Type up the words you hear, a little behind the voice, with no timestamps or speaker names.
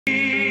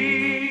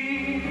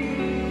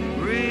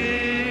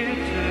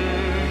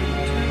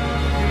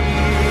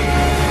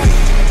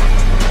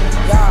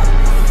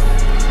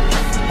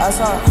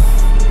What's up?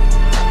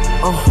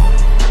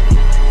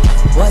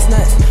 What's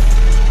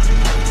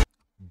next?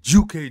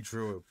 UK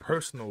Drill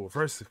Personal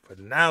versus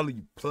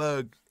Finale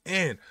plug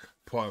in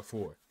part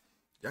 4.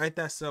 Y'all hit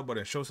that sub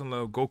button, show some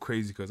love, go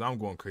crazy, because I'm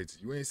going crazy.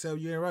 You ain't sub,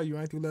 you ain't right, you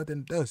ain't through love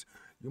than the dust.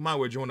 You might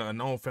well join the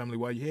unknown family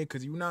while you're here,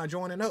 because you not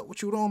joining up. What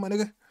you doing, my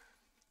nigga?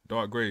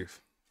 Dark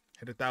Grave,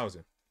 hit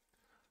 1,000.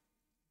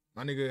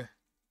 My nigga,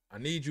 I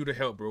need you to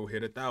help, bro,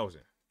 hit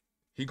 1,000.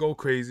 He go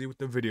crazy with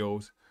the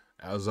videos,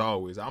 as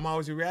always. I'm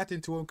always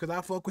reacting to him because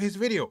I fuck with his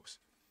videos.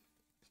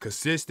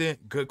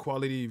 Consistent, good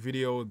quality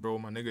videos, bro.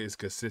 My nigga is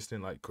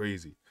consistent like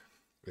crazy.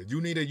 If you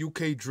need a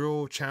UK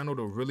Drill channel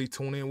to really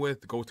tune in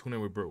with, go tune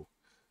in with bro.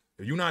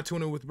 If you not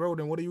tuning with bro,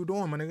 then what are you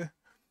doing, my nigga?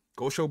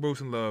 Go show bro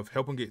some love.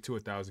 Help him get to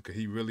 1,000 because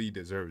he really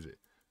deserves it.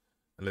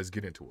 And let's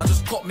get into it. I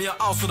just got me a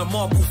house with the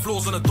marble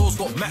floors and the doors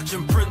got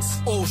matching prints.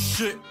 Oh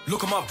shit,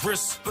 look at my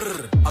wrists.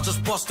 Brr. I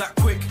just bust that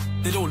quick.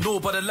 They don't know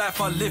about the life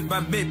I live,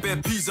 man. Made bare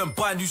peas and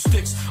buy new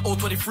sticks.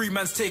 023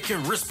 man's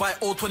taking risks. By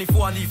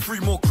 024 I need 3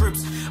 more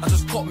cribs. I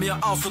just got me a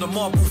house with the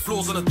marble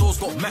floors and the doors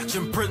got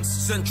matching prints.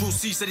 Central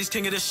C said he's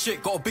king of this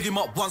shit. Gotta big him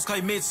up once cause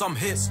he made some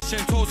hits.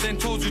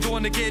 Sentos, you don't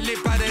wanna get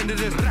lit by the end of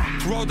this.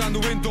 Roll down the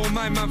window,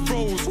 my man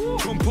froze.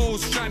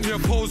 Compose, strike me a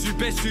pose. You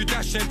best do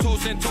dash.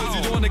 Sentos,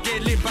 you don't wanna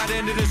get lit by the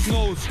end of this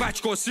nose.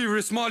 Batch got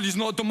serious Marlies,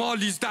 not the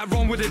Marlies that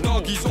run with the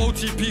doggies.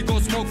 OTP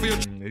got smoke for your.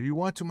 If you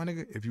want to, my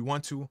nigga, if you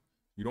want to,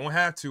 you don't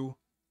have to.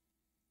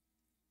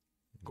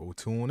 Go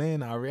tune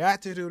in. I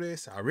reacted to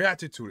this. I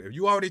reacted to it. If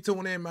you already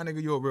tuned in, my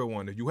nigga, you're a real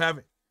one. If you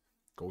haven't,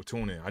 go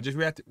tune in. I just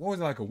reacted. What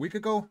was it, like a week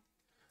ago?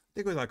 I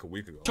think it was like a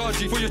week ago.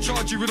 Chargy, for your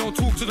chargy, we don't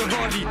talk to the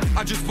Vardy.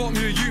 I just bought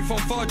me a youth on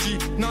Fargy.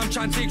 Now I'm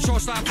trying to take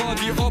shots like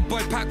Vardy. Odd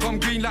boy pack, I'm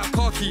green like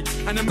khaki.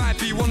 And it might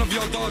be one of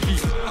your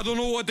doggies. I don't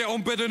know what they're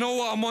on, but I know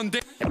what I'm on.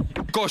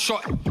 Got a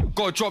shot,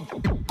 got a drop,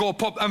 got a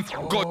pop, and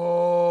got.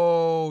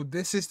 Oh,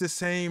 this is the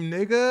same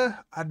nigga?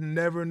 I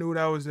never knew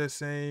that was the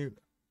same.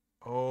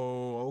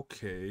 Oh,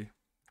 okay.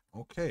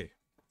 Okay.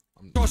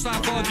 Shots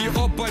like Vardy,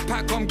 odd boy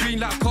pack, I'm green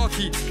like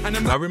khaki. And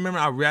I remember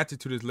I reacted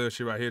to this little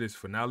shit right here, this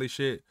Finale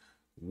shit,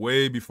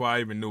 way before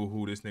I even knew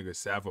who this nigga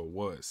Sava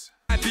was.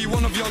 Might be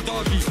one of your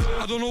doggies.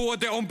 I don't know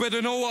what they're on, but I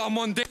know what I'm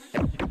on.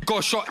 Got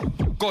a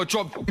shot, got a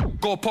drop,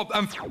 got a pop,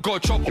 and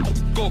got a chop.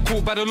 Got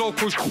caught by the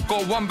locals,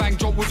 got one bang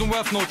drop, wasn't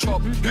worth no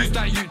chop. Who's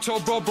that you? Tell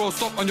bro,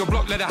 stop on your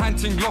block, let a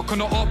hunting lock on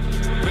the up.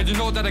 But you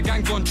know that the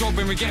gang's on job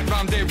when we get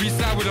round there, we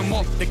slide with them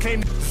up. They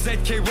claim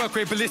ZK work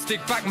rate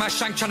ballistic, back my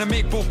shank trying to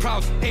make bro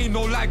proud. Ain't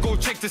no lie, go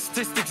check the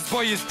statistics,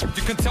 boy, you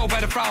can tell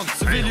by the frown.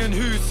 Civilian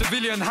who,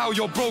 civilian how,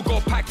 your bro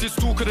got packed his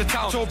talk of the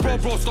town. So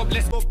bro, stop,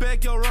 let's go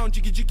back around,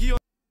 jiggy.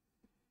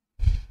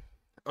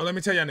 Oh, let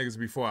me tell y'all niggas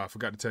before I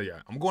forgot to tell y'all.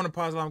 I'm going to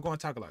pause a lot, I'm going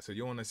to talk a lot. So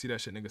you want to see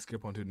that shit, nigga,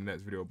 skip on to the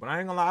next video. But I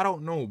ain't gonna lie, I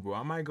don't know, bro.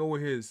 I might go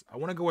with his, I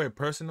want to go with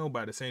Personal,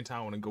 but at the same time,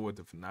 I want to go with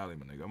the Finale,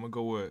 my nigga. I'm going to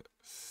go with,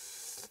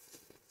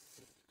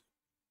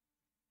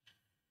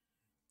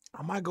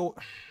 I might go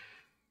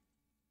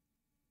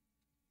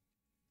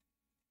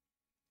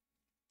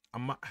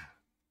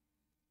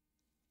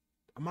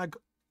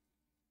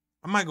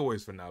go with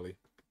his Finale.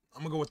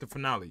 I'm gonna go with the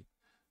Finale.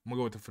 I'm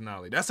gonna go with the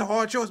Finale. That's a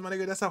hard choice, my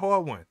nigga. That's a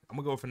hard one. I'm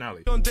gonna go with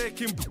Finale. On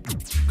decking,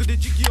 good the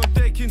jiggy on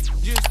decking.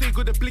 You stay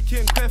good at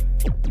blicking clef.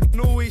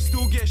 No way,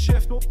 still get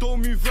chef.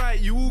 Don't move right,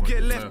 you all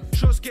get left.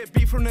 Shots get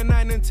beat from the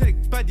 9 and tech.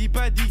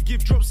 Baddie,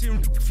 give drops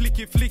in. Flick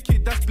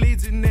it, that's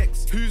blades in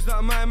necks. Who's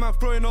that man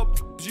throwing up?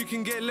 You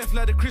can get left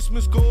like the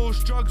Christmas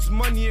goals. Drugs,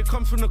 money, it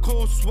comes from the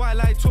coast. White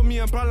like Tommy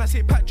and brown like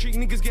St. Patrick.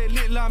 Niggas get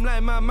lit like I'm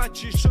like my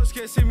matches. Shots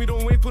get sent, we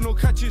don't wait for no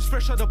catches.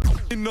 Fresh out the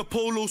in the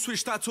polo,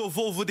 switch that to a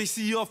Volvo. They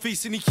see your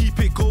face and they keep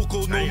it go. No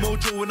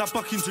mojo when I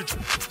buck into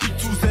big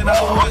tools, then I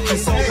don't watch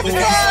this all go.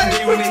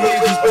 Sunday when they hear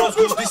these bros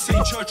go, this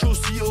ain't church or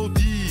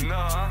COD.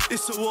 Nah,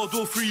 it's a World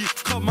War III.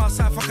 Come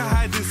outside, fuck a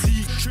hide and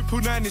seek.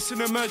 999, it's an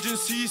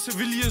emergency.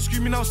 Civilians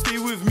screaming out, stay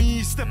with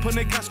me. Step on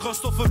the gas,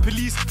 cost off a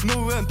police.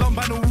 No, we're done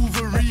by no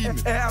Wolverine.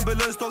 Air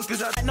ambulance dogs,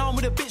 cause I now I'm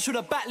with a bitch with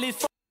a bat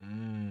list.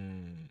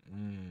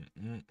 I'm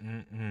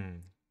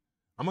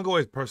gonna go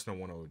with Personal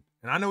 101.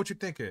 And I know what you're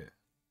thinking.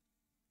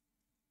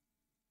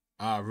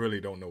 I really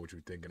don't know what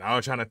you're thinking. I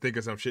was trying to think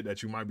of some shit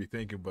that you might be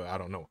thinking, but I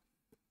don't know.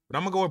 But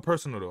I'm gonna go with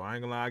Personal though. I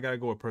ain't gonna lie, I gotta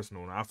go with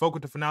Personal. I fuck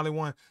with the Finale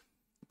one,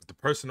 but the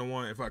Personal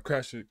one, if I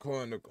crash it,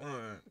 car in the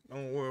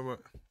don't worry about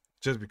it.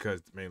 Just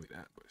because mainly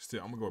that, but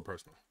still, I'm gonna go with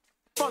Personal.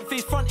 Front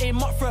face, front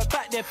aim, up for it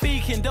back, they're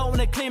beaking. Don't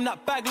wanna claim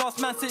that bag. Last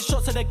man 6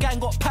 shots and the gang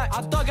got packed.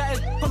 I dug at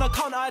his on the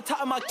counter, I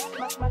attacked my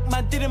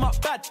man, did him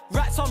up bad.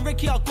 Rats on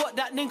Ricky, I got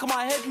that nink on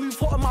my head, move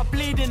hot on my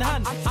bleeding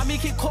hand. I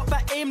make it cut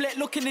back, aim, let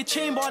look in the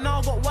chamber, now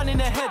I got one in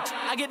the head.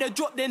 I get the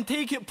drop, then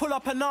take it, pull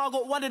up, and now I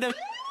got one of them.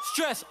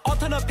 Stress,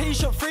 out on a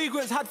patient,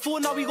 fragrance, had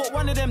 4, now we got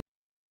one of them.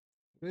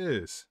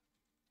 Yes.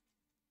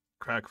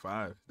 Crack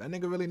 5. That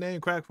nigga really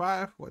named Crack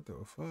 5? What the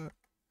fuck?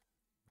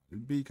 The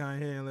beat kind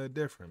of hitting a little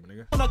different,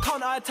 nigga. On the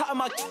counter, I attacked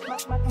my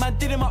man,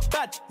 did him up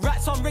bad.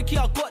 Rats on Ricky,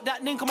 I got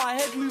that nink on my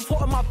head, move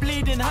hot on my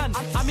bleeding hand.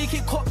 I make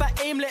it cut back,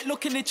 aim, let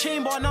look in the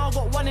chamber, now I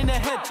got one in the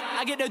head.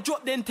 I get the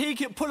drop, then take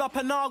it, pull up,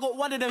 and now I got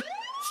one of them.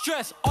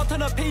 Stress, I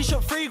turn a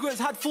patient fragrance.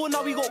 Had 4,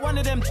 now we got one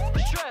of them.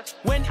 Stress.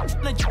 When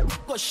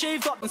got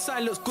shaved up and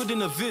something looks good in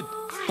the vid.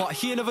 But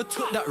he never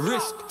took that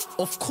risk.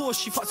 Of course,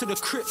 she fucks with the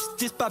Crips.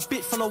 This bad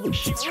bitch from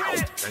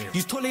the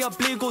You told her your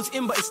blade goes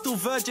in, but it's still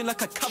virgin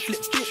like a Catholic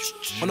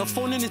bitch. On the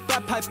phone in his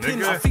bad pipe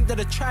pin, I think that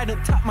the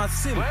trident tapped my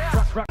sim.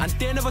 And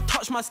they never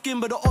touched my skin,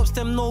 but the ops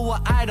them know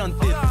what I done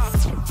did.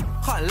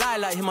 Can't lie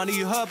like him, I know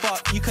you heard,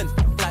 but you can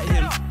like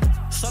him.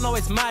 Son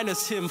always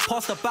minus him,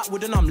 pass the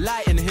backwood and I'm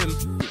lighting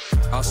him.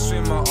 I'll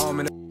swing my arm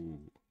in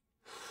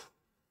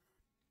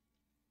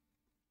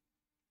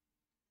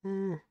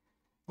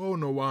I don't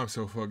know why I'm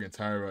so fucking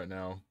tired right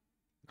now.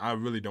 I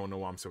really don't know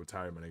why I'm so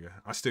tired, my nigga.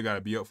 I still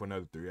gotta be up for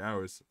another 3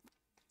 hours.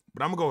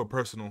 But I'm gonna go with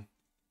personal.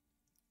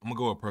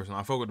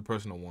 I fuck with the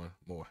personal one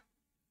more.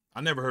 I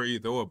never heard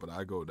either or, but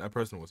I go, that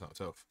person was not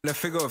tough. a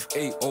figure of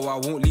 8, oh I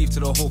won't leave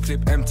till the whole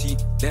clip empty.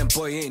 Them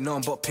boy ain't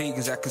none but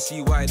pagans, I can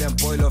see why them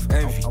boy love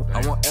envy.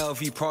 I want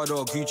LV, Prada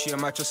or Gucci,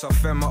 and I just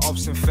offend my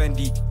ops and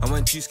Fendi. And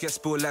when juice gets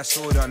spilled like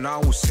soda,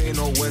 now I will say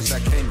no words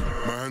like Kenny.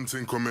 My hand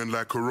thing come in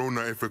like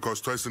Corona, if it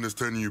costs twice and it's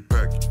 10 you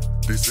pack.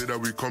 They say that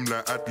we come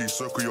like athletes,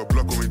 circle your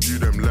block when we do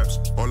them laps.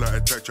 All I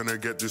attack trying to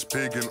get this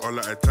pagan, all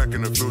I attack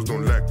and the flows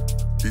don't lack.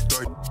 He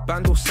died.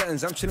 Bando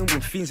settings, I'm chilling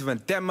with fiends, and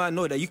them man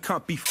know that you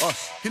can't beef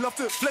us. He loved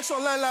to flex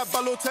online like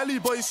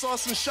Balotelli, but he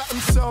sauce and shot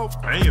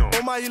himself. Damn.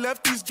 Oh my, he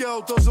left his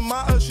girl, doesn't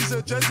matter, she's a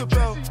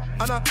Jezebel.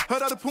 And I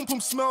heard how the pum pum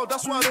smell,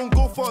 that's why I don't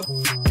go for a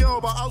girl,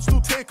 but I'll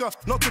still take her,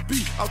 not to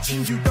beat. I'll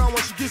chin you down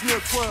when she gives me a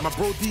twirl. My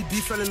bro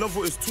DD fell in love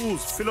with his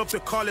tools, fill up the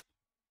car.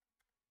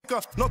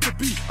 Not to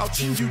beat, I'll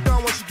chin you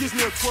down when she gives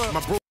me a twirl. My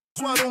bro.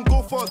 That's why I don't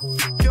go for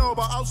a girl,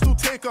 but I'll still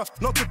take her,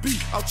 not to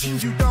beat. I'll chin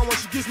you down when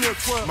she gives me a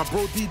twirl. My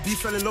bro DD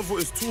fell in love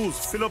with his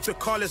tools, fill up the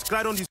car, let's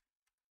glide on these.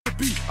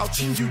 I'll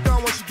chin you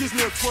down when she gives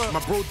me a twirl. My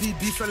bro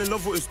DD fell in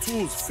love with his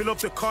tools, fill up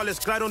the car, let's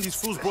glide on these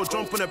fools, bro.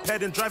 Jump on a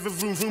pad and drive it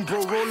vroom vroom,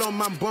 bro. Roll on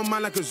man, bomb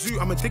man like a zoo.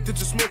 I'm addicted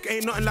to smoke,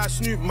 ain't nothing like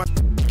Snoop. My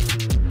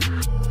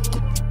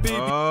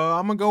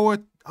I'm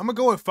gonna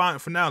go with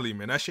finale,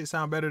 man. That shit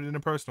sound better than the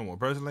personal one.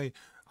 Personally,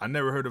 I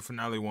never heard the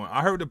finale one.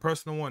 I heard the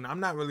personal one. I'm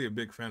not really a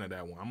big fan of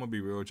that one. I'm gonna be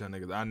real with y'all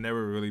niggas. I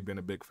never really been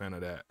a big fan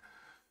of that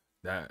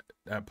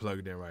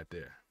plugged in right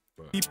there.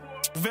 But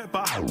vet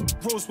but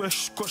Rose where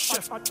got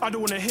chef. I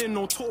don't wanna hear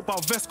no talk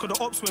about vest, cause the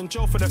ops went in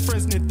jail for their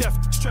friends near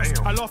death. Stress,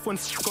 I laugh when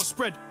got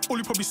spread. All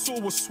you probably saw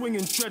was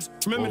swinging dreads.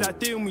 Remember that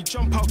day when we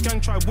jump out,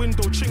 gang try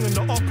window, ching and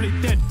the op play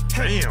dead.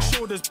 Head,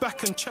 shoulders,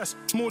 back and chest.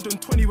 More than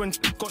 20 when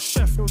got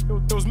chef.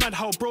 It was mad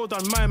how bro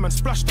done my man,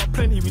 splashed up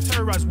plenty, we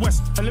terrorized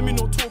West. And let me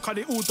not talk how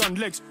they all done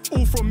legs.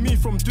 All from me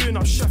from doing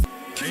up chef.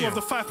 King of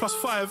the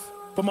 5+5.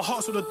 But my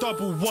heart's with a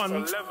double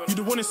 1. You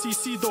don't wanna see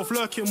C-Dolph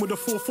lurking with a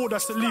 4-4,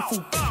 that's a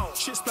lethal.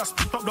 Shit splash,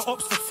 up the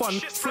ops for fun.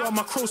 Throw out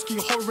my Krosky,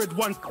 horrid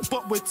one.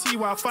 But with T,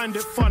 where I find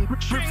it fun.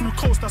 Rip through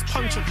coast, that's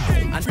punctured.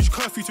 And reach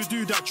curfew to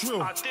do that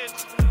drill.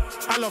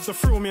 I love the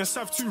thrill, me and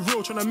Sav too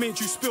real, tryna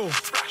make you spill.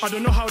 I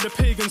don't know how the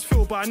pagans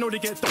feel, but I know they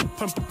get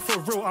dope and for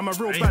real. I'm a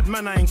real bad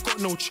man, I ain't got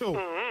no chill.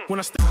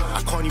 When I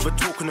can't even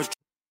talk on the.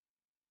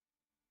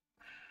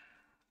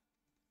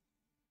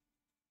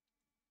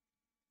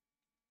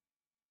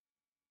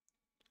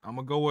 I'm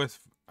gonna go with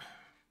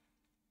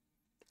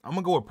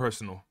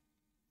personal.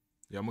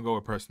 Yeah, I'm gonna go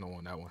with personal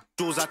on that one.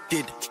 Doors I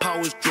did,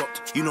 powers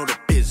dropped, you know the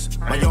biz.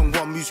 My young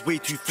one moves way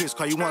too flinks,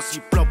 cause you want to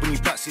see blood when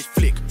he backs his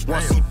flick.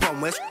 Want to see bum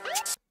west.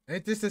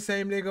 Ain't this the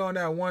same nigga on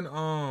that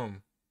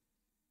one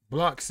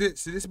Block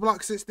 6? Is this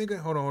Block 6 nigga?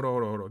 Hold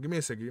on. Give me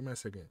a second.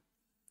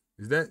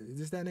 Is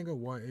this that nigga?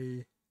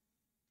 YA?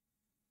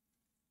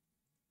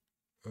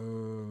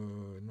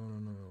 No.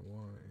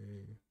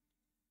 YA.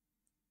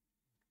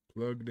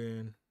 Plugged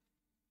in.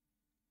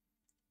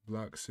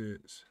 Block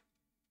 6.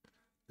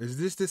 Is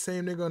this the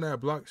same nigga on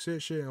that Block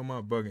 6 shit? Or am I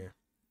bugging?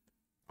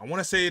 I want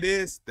to say it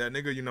is. That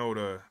nigga, you know,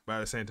 but at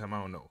the same time, I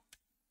don't know.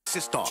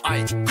 Sister,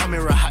 I come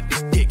here, I hack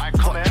this dick. I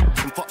come here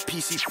and fuck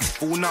PC,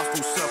 full now,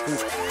 full circle.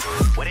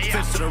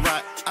 Fence to the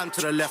right and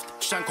to the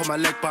left. Shank on my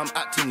leg, but I'm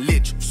acting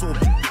lich. So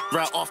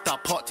right after I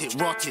parked it,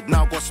 rotted.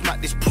 Now got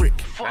smack this prick.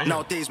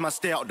 Nowadays, man,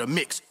 stay out of the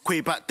mix. Quay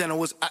back then, I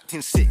was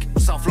acting sick.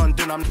 South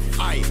London, I'm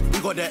aye. We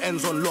got their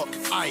ends on lock.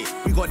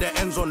 Aye, we got their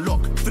ends on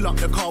lock. Fill up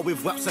the car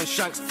with whaps and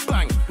shanks.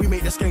 Bang, we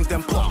make the skanks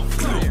them pop.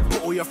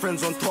 Put all your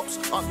friends on tops.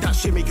 Up that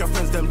shit, make your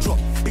friends them drop.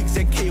 Big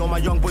ZK on my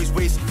young boy's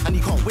waist, and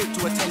he can't wait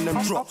to attend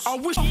them drops. I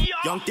wish.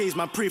 Young days,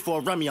 man, pray for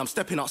a Rami. I'm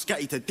stepping out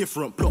scatty to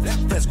different blocks.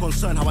 First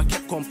concern how I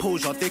kept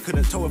composure. They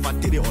couldn't tell if I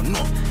did it or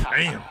not.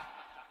 Damn.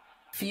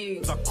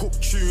 I cook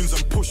tunes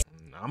and push.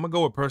 I'm gonna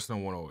go with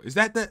personal one. Is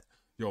that?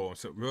 Yo,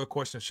 so real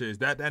question shit. Is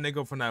that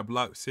nigga from that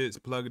Block 6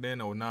 plugged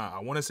in or not? I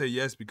want to say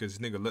yes because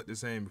this nigga look the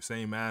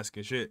same mask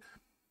and shit.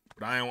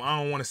 But I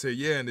don't want to say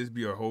yeah and this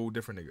be a whole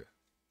different nigga.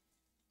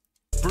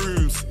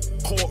 Brooms,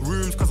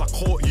 courtrooms, cause I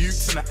caught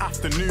youths in the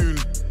afternoon.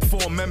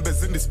 4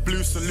 members in this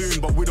blue saloon,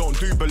 but we don't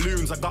do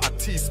balloons. I got a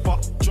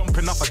T-spot,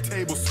 jumping up a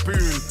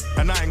tablespoon.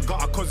 And I ain't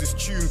got it cause this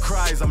tune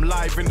cries. I'm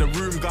live in the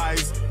room,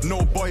 guys.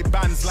 No boy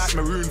bands like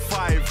Maroon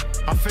 5.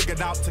 I figured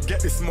out to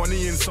get this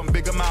money in some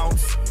big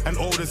amounts. And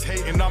all this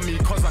hating on me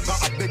cause I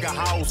got a bigger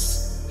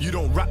house. You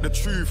don't rap the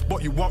truth,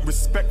 but you want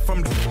respect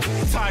from the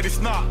tie this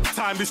knot,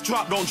 time this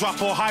drop, don't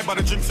drop or hide by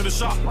the drinks in the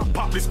shop.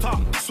 Pop this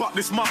top, swap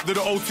this mop, do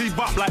the OT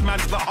bop like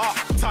man's the hot.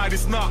 Tie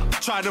this knot,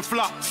 try the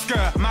flop,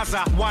 skirt,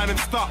 mazza, wine and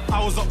stop.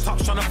 I was up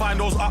top trying to find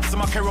those ups in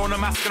my Corona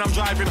mask and I'm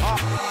driving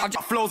up. I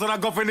got flows and I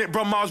govern it,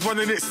 bro, I was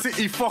running it,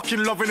 city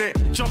fucking loving it.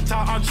 Jumped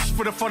out on just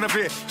for the fun of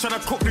it, trying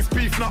to cook this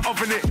beef, not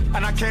oven it.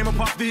 And I came up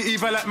off the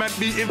development,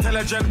 be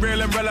intelligent,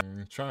 real and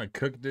relevant. Trying to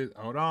cook this.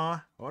 Hold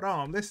on,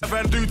 listen.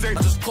 I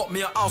just got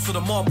me a house with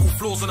the marble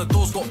floors and the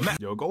doors got met.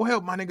 Yo, go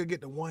help my nigga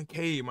get the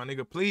 1K, my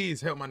nigga.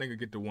 Please help my nigga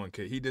get the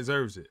 1K. He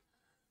deserves it.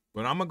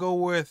 But I'm gonna go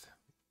with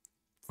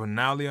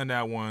finale on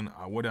that one.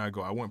 What did I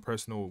go? I went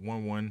personal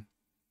 1-1.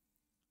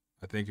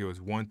 I think it was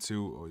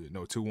 1-2 or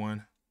no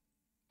 2-1,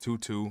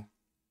 2-2.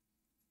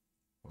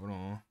 Hold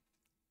on.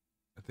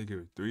 I think it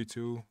was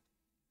 3-2.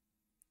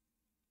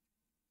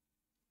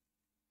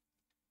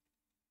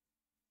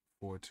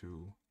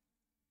 4-2.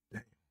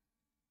 Damn.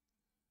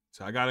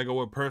 So I gotta go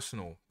with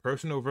personal.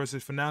 Personal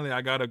versus finale.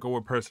 I gotta go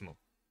with personal.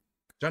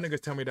 Y'all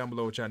niggas tell me down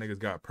below what y'all niggas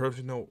got.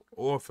 Personal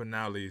or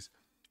finales.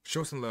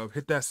 Show some love.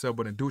 Hit that sub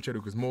button. Do what you do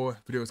because more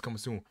videos coming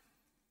soon.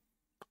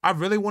 I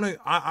really want to.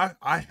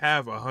 I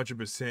have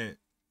 100%,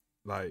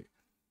 like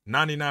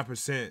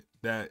 99%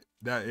 that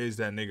is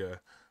that nigga.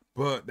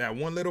 But that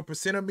one little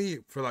percent of me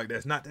feel like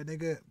that's not that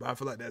nigga. But I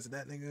feel like that's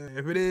that nigga.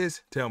 If it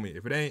is, tell me.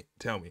 If it ain't,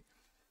 tell me.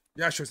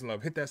 Y'all show some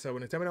love. Hit that sub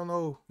button. Tell me down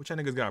below what y'all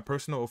niggas got.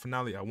 Personal or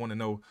finale. I want to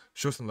know.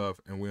 Show some love.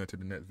 And we're on to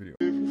the next video.